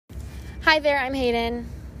Hi there, I'm Hayden.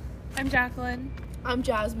 I'm Jacqueline. I'm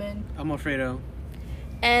Jasmine. I'm Alfredo.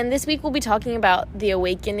 And this week we'll be talking about the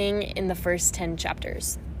awakening in the first 10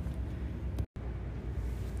 chapters.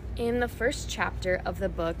 In the first chapter of the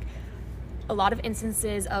book, a lot of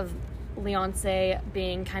instances of Leonce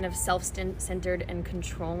being kind of self-centered and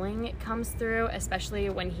controlling comes through,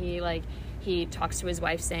 especially when he talks to his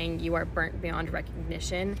wife saying, "You are burnt beyond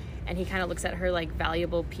recognition," and he kind of looks at her like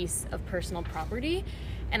valuable piece of personal property.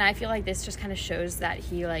 And I feel like this just kind of shows that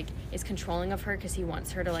he is controlling of her because he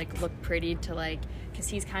wants her to look pretty because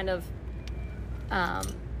he's kind of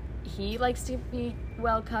he likes to be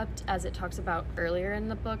well kept, as it talks about earlier in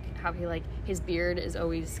the book, how he his beard is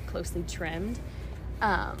always closely trimmed.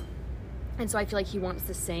 And so I feel like he wants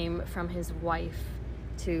the same from his wife,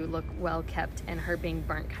 to look well kept, and her being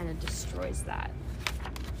burnt kind of destroys that.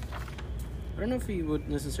 I don't know if he would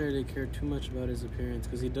necessarily care too much about his appearance,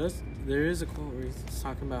 because he does. There is a quote where he's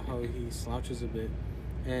talking about how he slouches a bit,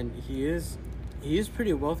 and he is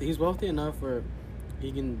pretty wealthy. He's wealthy enough where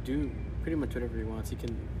he can do pretty much whatever he wants. He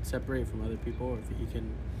can separate from other people, or if he can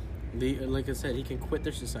leave, like I said, he can quit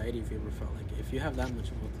their society if he ever felt like it. If you have that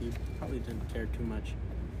much wealth, you probably didn't care too much.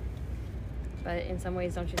 But in some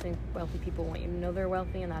ways, don't you think wealthy people want you to know they're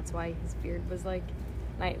wealthy, and that's why his beard was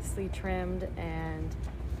nicely trimmed, and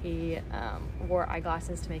he wore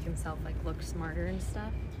eyeglasses to make himself look smarter and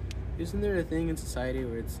stuff? Isn't there a thing in society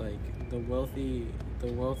where it's the wealthy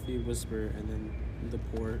whisper and then the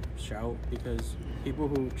poor shout? Because people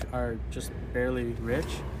who are just barely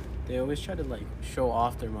rich, they always try to show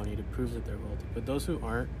off their money to prove that they're wealthy. But those who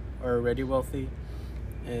aren't are already wealthy,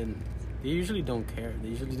 and they usually don't care. They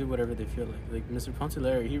usually do whatever they feel like. Like Mr.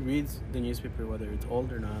 Pontelera, he reads the newspaper whether it's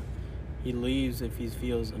old or not. He leaves if he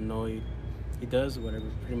feels annoyed. He does whatever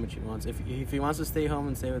pretty much he wants. If he wants to stay home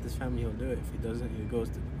and stay with his family, he'll do it. If he doesn't, he goes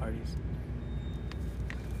to the parties.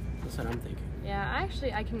 That's what I'm thinking. Yeah,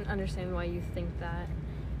 I can understand why you think that.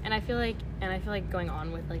 And I feel like going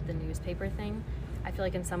on with the newspaper thing, I feel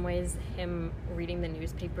like in some ways him reading the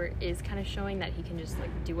newspaper is kind of showing that he can just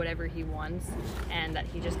do whatever he wants, and that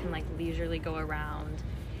he just can leisurely go around.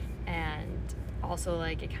 And also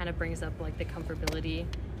it kind of brings up the comfortability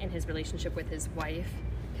in his relationship with his wife,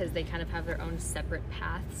 because they kind of have their own separate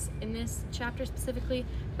paths in this chapter specifically,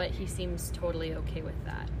 but he seems totally okay with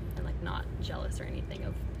that and not jealous or anything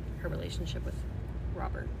of her relationship with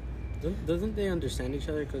Robert. Doesn't they understand each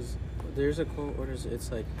other? Because there's a quote where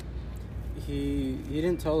it's he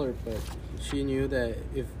didn't tell her, but she knew that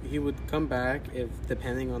if he would come back, if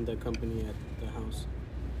depending on the company at the house,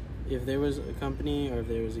 if there was a company or if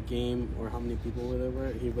there was a game or how many people there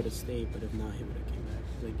were, he would have stayed. But if not, he would have came back.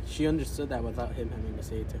 She understood that without him having to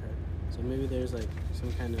say it to her. So maybe there's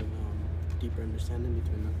some kind of deeper understanding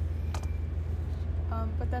between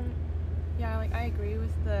them. But then, yeah, I agree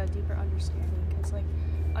with the deeper understanding, because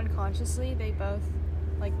unconsciously they both,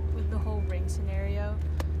 with the whole ring scenario,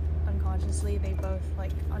 unconsciously they both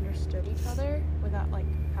understood each other without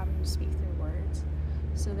having to speak through words.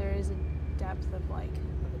 So there is a depth of a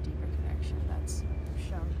deeper connection that's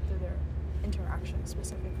shown through their interaction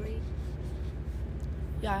specifically.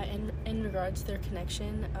 Yeah, in regards to their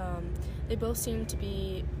connection, they both seem to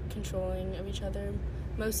be controlling of each other.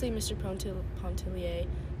 Mostly Mr. Pontellier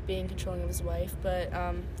being controlling of his wife, but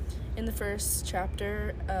in the first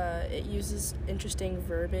chapter, it uses interesting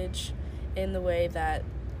verbiage in the way that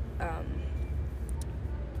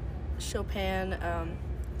Chopin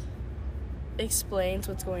explains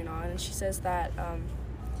what's going on, and she says that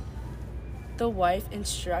the wife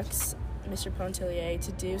instructs Mr. Pontellier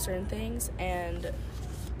to do certain things, and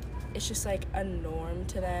it's just a norm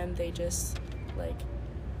to them. They just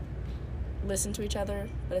listen to each other,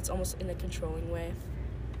 but it's almost in a controlling way.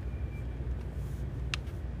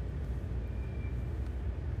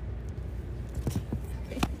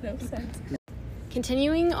 No sense.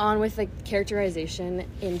 Continuing on with the characterization,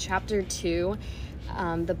 in chapter 2,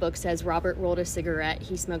 the book says Robert rolled a cigarette.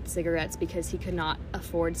 He smoked cigarettes because he could not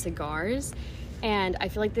afford cigars. And I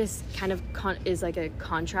feel like this kind of is a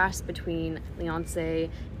contrast between Leonce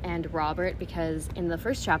and Robert, because in the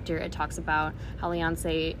first chapter it talks about how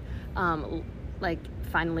Leonce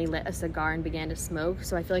finally lit a cigar and began to smoke.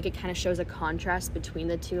 So I feel like it kind of shows a contrast between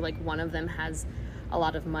the two. One of them has a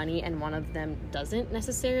lot of money and one of them doesn't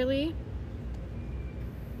necessarily.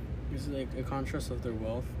 It's a contrast of their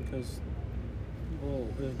wealth, because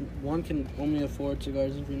if one can only afford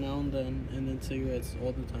cigars every now and then cigarettes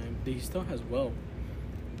all the time, he still has wealth.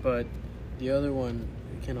 But the other one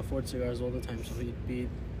can afford cigars all the time, so he'd be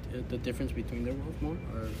the difference between their wealth more?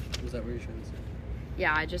 Or is that what you're trying to say?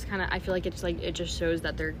 Yeah, I feel like it just shows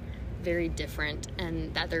that they're very different,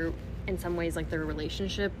 and that they're in some ways, like, their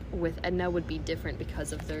relationship with Edna would be different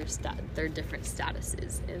because of their different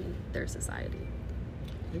statuses in their society.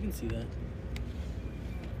 I can see that.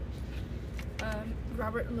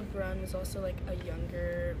 Robert Lebrun was also like a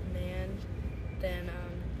younger man than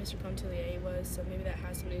Mr. Pontellier was, so maybe that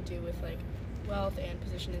has something to do with like wealth and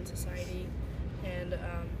position in society. And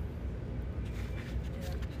yeah.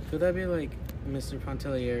 Could that be like Mr.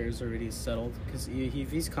 Pontellier is already settled? Because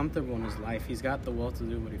he's comfortable in his life. He's got the wealth to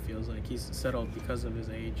do what he feels like. He's settled because of his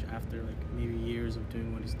age after like maybe years of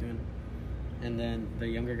doing what he's doing. And then the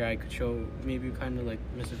younger guy could show maybe kind of like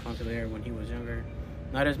Mr. Pontellier when he was younger.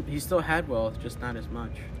 He still had wealth, just not as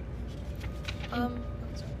much.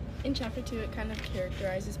 In chapter 2, it kind of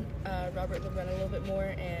characterizes Robert Lebrun a little bit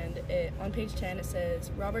more, and on page 10 it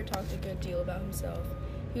says, Robert talked a good deal about himself.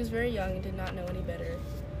 He was very young and did not know any better,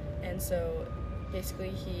 and so basically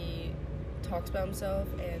he talks about himself,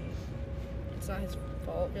 and it's not his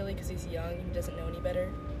fault really because he's young and he doesn't know any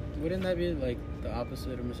better. Wouldn't that be like the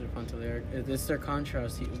opposite of Mr. Pontellier? It's their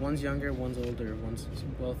contrast. One's younger, one's older, one's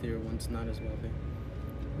wealthier, one's not as wealthy.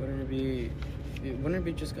 Wouldn't it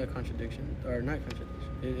be just a contradiction? Or not contradiction.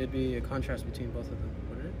 It'd be a contrast between both of them,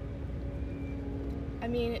 wouldn't it? I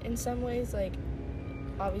mean, in some ways, like,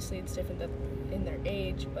 obviously it's different in their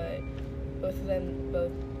age, but both of them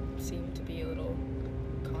seem to be a little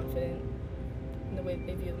confident in the way that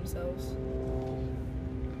they view themselves.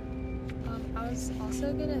 I was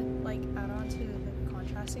also gonna like add on to the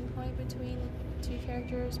contrasting point between two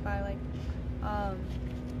characters by like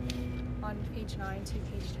on page 9 to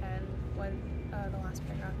page 10 when the last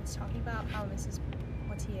paragraph is talking about how Mrs.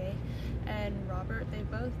 Poitier and Robert, they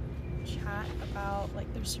both chat about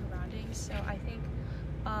like their surroundings. So I think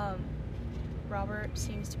Robert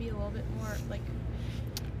seems to be a little bit more like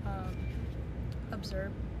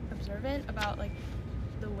observant about like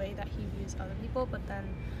the way that he views other people, but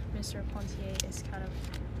then Mr. Pontier is kind of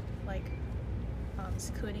like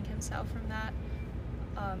secluding himself from that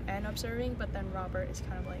and observing, but then Robert is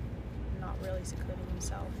kind of like not really secluding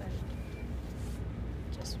himself and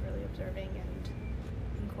just really observing and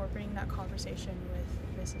incorporating that conversation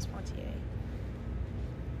with Mrs. Pontier.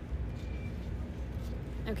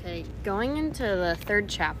 Okay, going into the third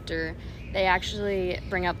chapter, they actually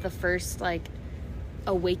bring up the first like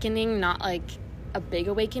awakening, not like a big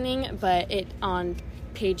awakening, but it on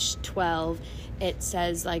page 12 it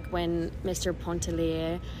says like when Mr.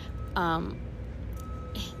 Pontellier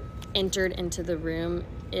entered into the room,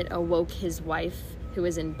 it awoke his wife who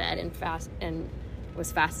was in bed and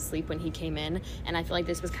was fast asleep when he came in, and I feel like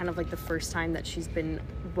this was kind of like the first time that she's been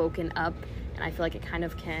woken up, and I feel like it kind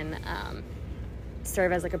of can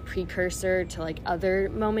serve as like a precursor to like other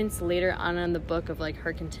moments later on in the book of like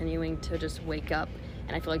her continuing to just wake up.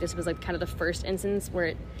 And I feel like this was like kind of the first instance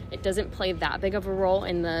where it doesn't play that big of a role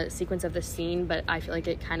in the sequence of the scene, but I feel like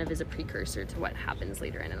it kind of is a precursor to what happens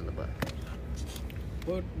later in the book.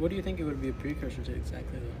 What do you think it would be a precursor to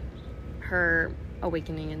exactly though? Her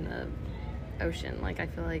awakening in the ocean. Like I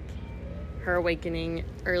feel like her awakening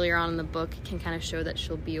earlier on in the book can kind of show that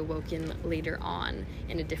she'll be awoken later on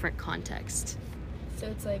in a different context. So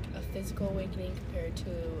it's like a physical awakening compared to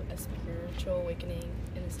a spiritual awakening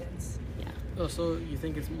in a sense. Yeah. Oh, so you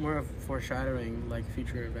think it's more of foreshadowing, like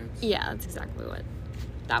future events? Yeah, that's exactly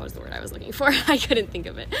that was the word I was looking for. I couldn't think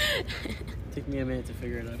of it. Took me a minute to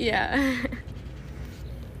figure it out. Yeah.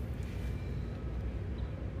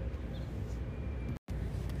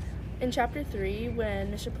 In chapter 3,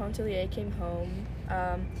 when Mr. Pontellier came home,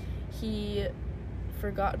 he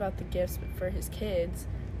forgot about the gifts for his kids,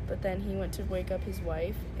 but then he went to wake up his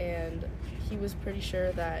wife, and he was pretty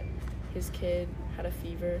sure that his kid had a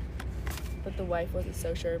fever, but the wife wasn't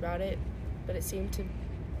so sure about it. But it seemed to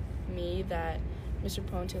me that Mr.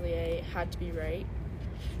 Pontellier had to be right.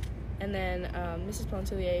 And then Mrs.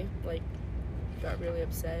 Pontellier like got really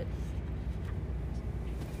upset.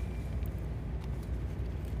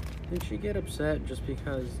 Did she get upset just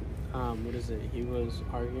because he was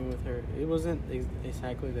arguing with her? It wasn't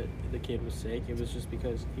exactly that the kid was sick. It was just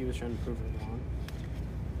because he was trying to prove her wrong.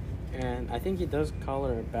 And I think he does call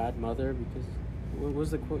her a bad mother because what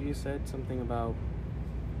was the quote you said? Something about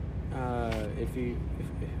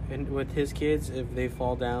and with his kids, if they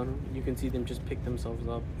fall down, you can see them just pick themselves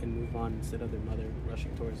up and move on instead of their mother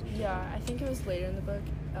rushing towards them. Yeah, I think it was later in the book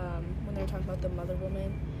when they were talking about the mother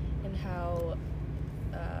woman and how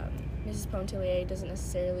Mrs. Pontellier doesn't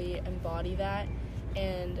necessarily embody that,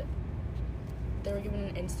 and they were given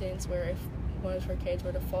an instance where if one of her kids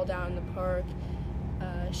were to fall down in the park,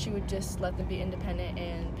 she would just let them be independent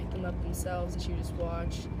and pick them up themselves, and she would just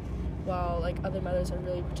watch, while like other mothers are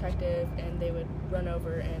really protective and they would run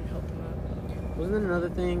over and help them up. Wasn't there another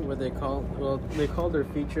thing where they called their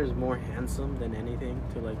features more handsome than anything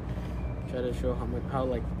to like try to show how more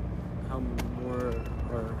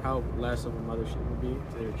or how less of a mother she would be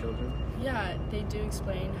to their children? Yeah, they do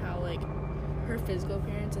explain how like her physical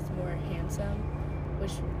appearance is more handsome,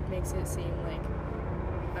 which makes it seem like,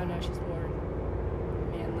 I don't know, she's more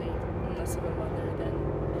manly and less of a mother than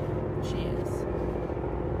she is.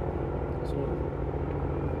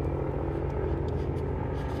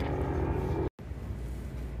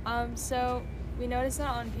 So we noticed that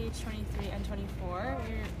on page 23 and 24,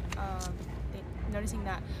 we're noticing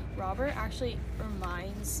that Robert actually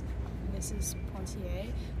reminds Mrs. Pontier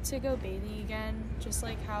to go bathing again, just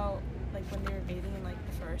like how, like when they were bathing in like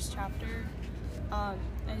the first chapter, and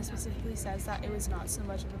it specifically says that it was not so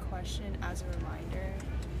much of a question as a reminder.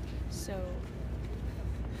 So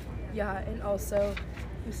yeah, and also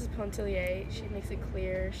Mrs. Pontellier, she makes it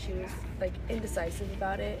clear she was like indecisive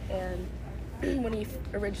about it, and when he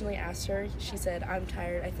originally asked her, she said, "I'm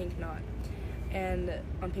tired, I think not." And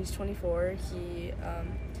on page 24, he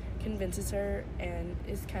convinces her and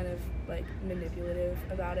is kind of like manipulative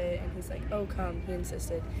about it, and he's like, "Oh, come," he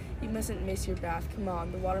insisted. "You mustn't miss your bath. Come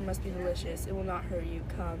on, the water must be delicious. It will not hurt you.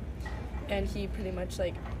 Come." And he pretty much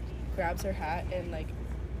like grabs her hat and like,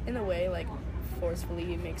 in a way, like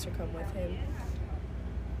forcefully makes her come with him.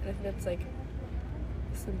 And I think that's like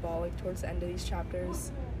symbolic towards the end of these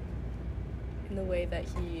chapters, in the way that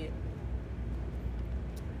he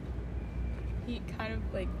kind of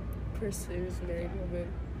like pursues married women.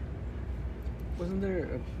 Wasn't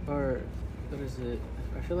there or what is it?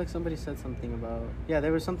 I feel like somebody said something about,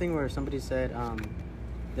 there was something where somebody said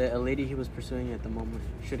that a lady he was pursuing at the moment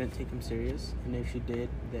shouldn't take him serious, and if she did,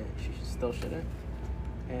 that she still shouldn't.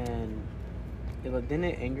 And didn't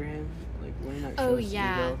it anger him? Like, wouldn't that show his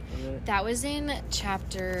ego a bit? That was in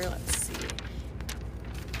chapter, let's see.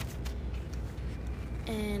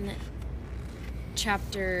 That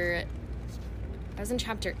was in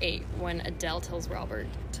chapter 8 when Adele tells Robert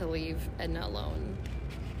to leave Edna alone.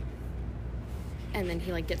 And then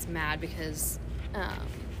he like gets mad because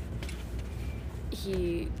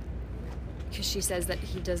she says that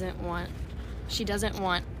she doesn't want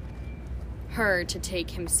her to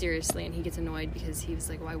take him seriously, and he gets annoyed because he was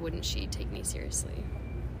like, why wouldn't she take me seriously?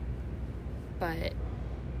 But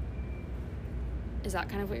is that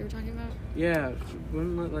kind of what you were talking about? Yeah,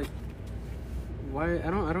 wouldn't like why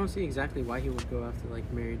I don't see exactly why he would go after like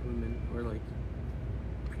married women or like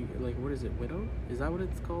what is it, widow? Is that what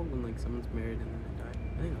it's called when like someone's married and then they die?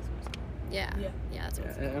 I think that's what it's called. Yeah, that's what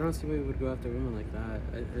it's called. I don't see why he would go after women like that.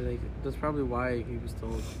 That's probably why he was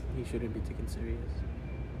told he shouldn't be taken serious.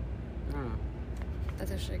 I don't know.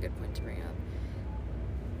 That's actually a good point to bring up.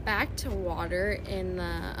 Back to water in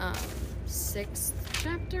the 6th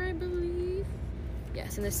chapter, I believe.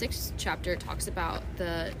 Yes, in the 6th chapter, it talks about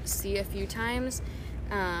the sea a few times,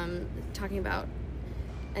 talking about,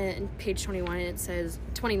 in page 21, it says,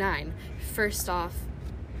 29, first of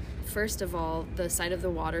all, the sight of the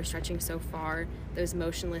water stretching so far, those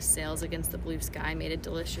motionless sails against the blue sky made a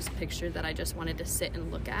delicious picture that I just wanted to sit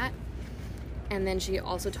and look at. And then she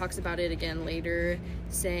also talks about it again later,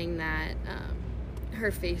 saying that her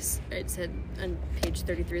face, it said on page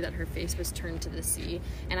 33 that her face was turned to the sea.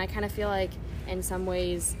 And I kind of feel like in some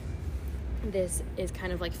ways this is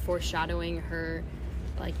kind of like foreshadowing her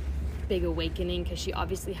like big awakening, because she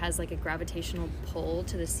obviously has like a gravitational pull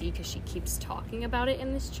to the sea because she keeps talking about it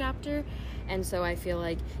in this chapter. And so I feel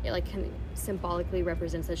like it like can symbolically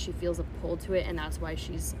represents that she feels a pull to it, and that's why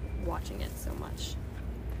she's watching it so much.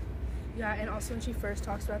 Yeah, and also when she first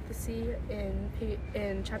talks about the sea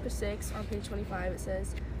in chapter 6 on page 25, it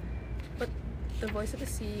says, "But the voice of the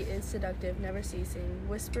sea is seductive, never ceasing,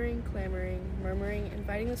 whispering, clamoring, murmuring,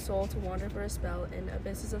 inviting the soul to wander for a spell in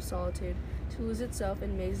abysses of solitude, to lose itself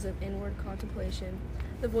in mazes of inward contemplation.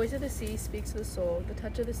 The voice of the sea speaks to the soul. The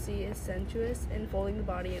touch of the sea is sensuous, enfolding the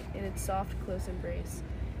body in its soft, close embrace."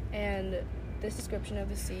 And this description of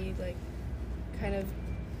the sea, like, kind of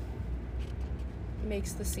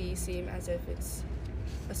makes the sea seem as if it's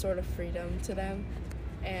a sort of freedom to them,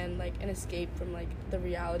 and like an escape from like the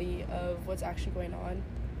reality of what's actually going on.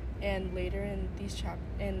 And later in these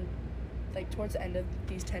towards the end of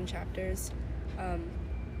these 10 chapters,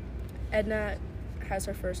 Edna has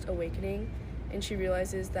her first awakening, and she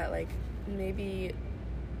realizes that like maybe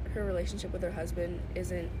her relationship with her husband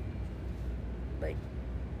isn't like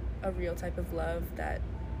a real type of love that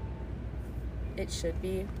it should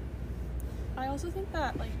be. I also think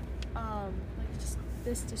that just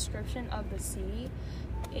this description of the sea,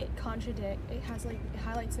 it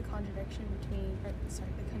highlights the contradiction between the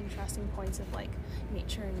contrasting points of like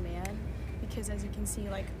nature and man, because as you can see,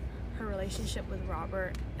 like her relationship with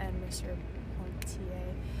Robert and Mr.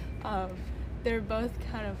 Pontier, they're both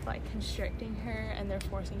kind of like constricting her and they're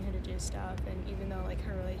forcing her to do stuff. And even though like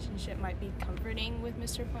her relationship might be comforting with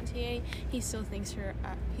Mr. Pontier, he still thinks her,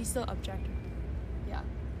 he still objectifies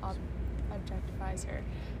her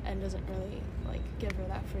and doesn't really like give her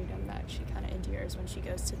that freedom that she kind of endures when she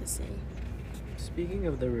goes to the sea. Speaking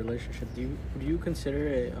of the relationship, do you consider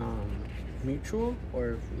it mutual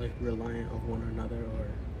or like reliant of one another, or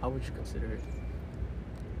how would you consider it?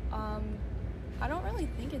 I don't really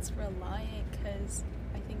think it's reliant because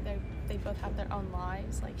I think they both have their own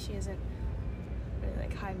lives. Like she isn't really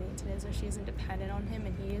like high maintenance, or she isn't dependent on him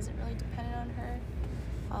and he isn't really dependent on her.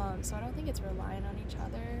 So I don't think it's reliant on each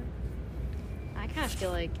other. I kind of feel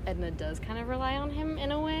like Edna does kind of rely on him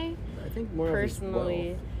in a way. I think more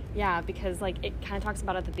personally, yeah, because like it kind of talks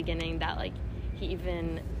about at the beginning that like he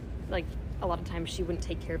even like a lot of times she wouldn't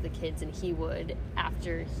take care of the kids and he would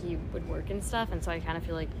after he would work and stuff, and so I kind of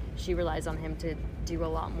feel like she relies on him to do a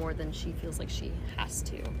lot more than she feels like she has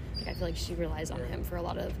to. Like I feel like she relies on him for a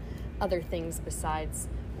lot of other things besides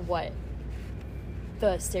what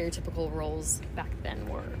the stereotypical roles back then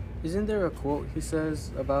were. Isn't there a quote he says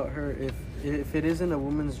about her, if it isn't a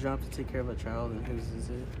woman's job to take care of a child, then whose is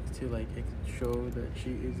it to like show that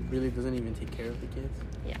she really doesn't even take care of the kids?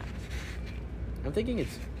 Yeah. I'm thinking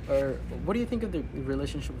or what do you think of the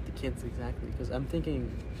relationship with the kids exactly? Because I'm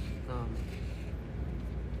thinking,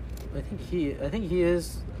 I think he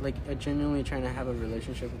is like genuinely trying to have a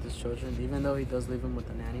relationship with his children, even though he does leave them with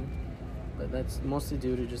the nanny. But that's mostly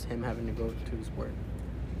due to just him having to go to his work.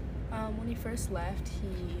 When he first left,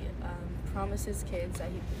 he promised his kids that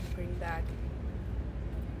he would bring back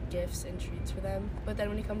gifts and treats for them. But then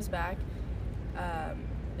when he comes back,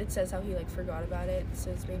 it says how he like forgot about it. So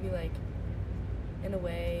it's maybe like, in a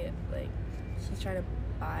way, like he's trying to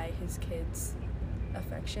buy his kids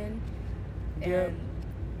affection. And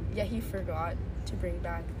yeah, he forgot to bring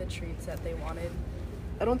back the treats that they wanted.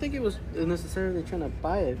 I don't think it was necessarily trying to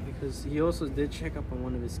buy it, because he also did check up on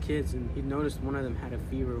one of his kids and he noticed one of them had a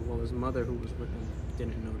fever while his mother, who was with him,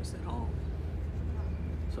 didn't notice at all.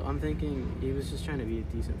 So I'm thinking he was just trying to be a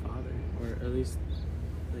decent father, or at least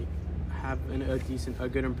like have a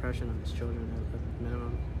good impression on his children at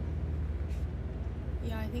minimum.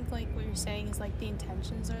 Yeah, I think like what you're saying is like the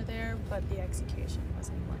intentions are there, but the execution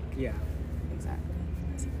wasn't like exactly.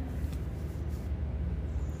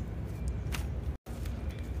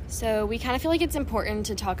 So we kind of feel like it's important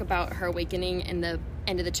to talk about her awakening in the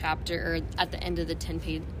end of the chapter, or at the end of the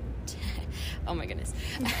 10-page... oh my goodness.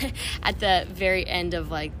 At the very end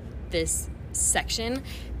of, like, this section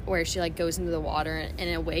where she, like, goes into the water and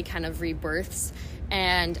in a way kind of rebirths.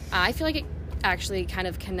 And I feel like it actually kind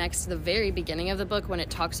of connects to the very beginning of the book when it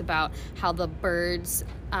talks about how the birds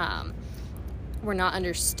were not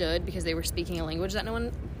understood because they were speaking a language that no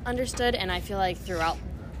one understood. And I feel like throughout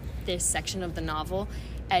this section of the novel,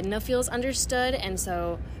 Edna feels misunderstood,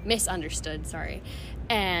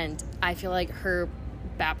 and I feel like her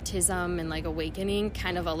baptism and like awakening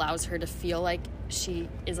kind of allows her to feel like she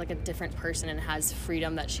is like a different person and has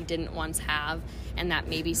freedom that she didn't once have, and that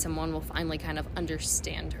maybe someone will finally kind of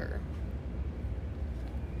understand her.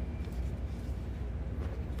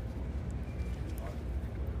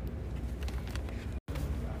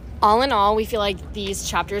 All in all, we feel like these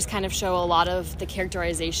chapters kind of show a lot of the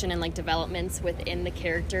characterization and like developments within the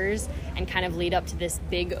characters and kind of lead up to this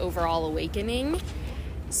big overall awakening.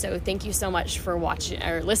 So thank you so much for watching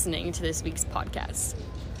or listening to this week's podcast.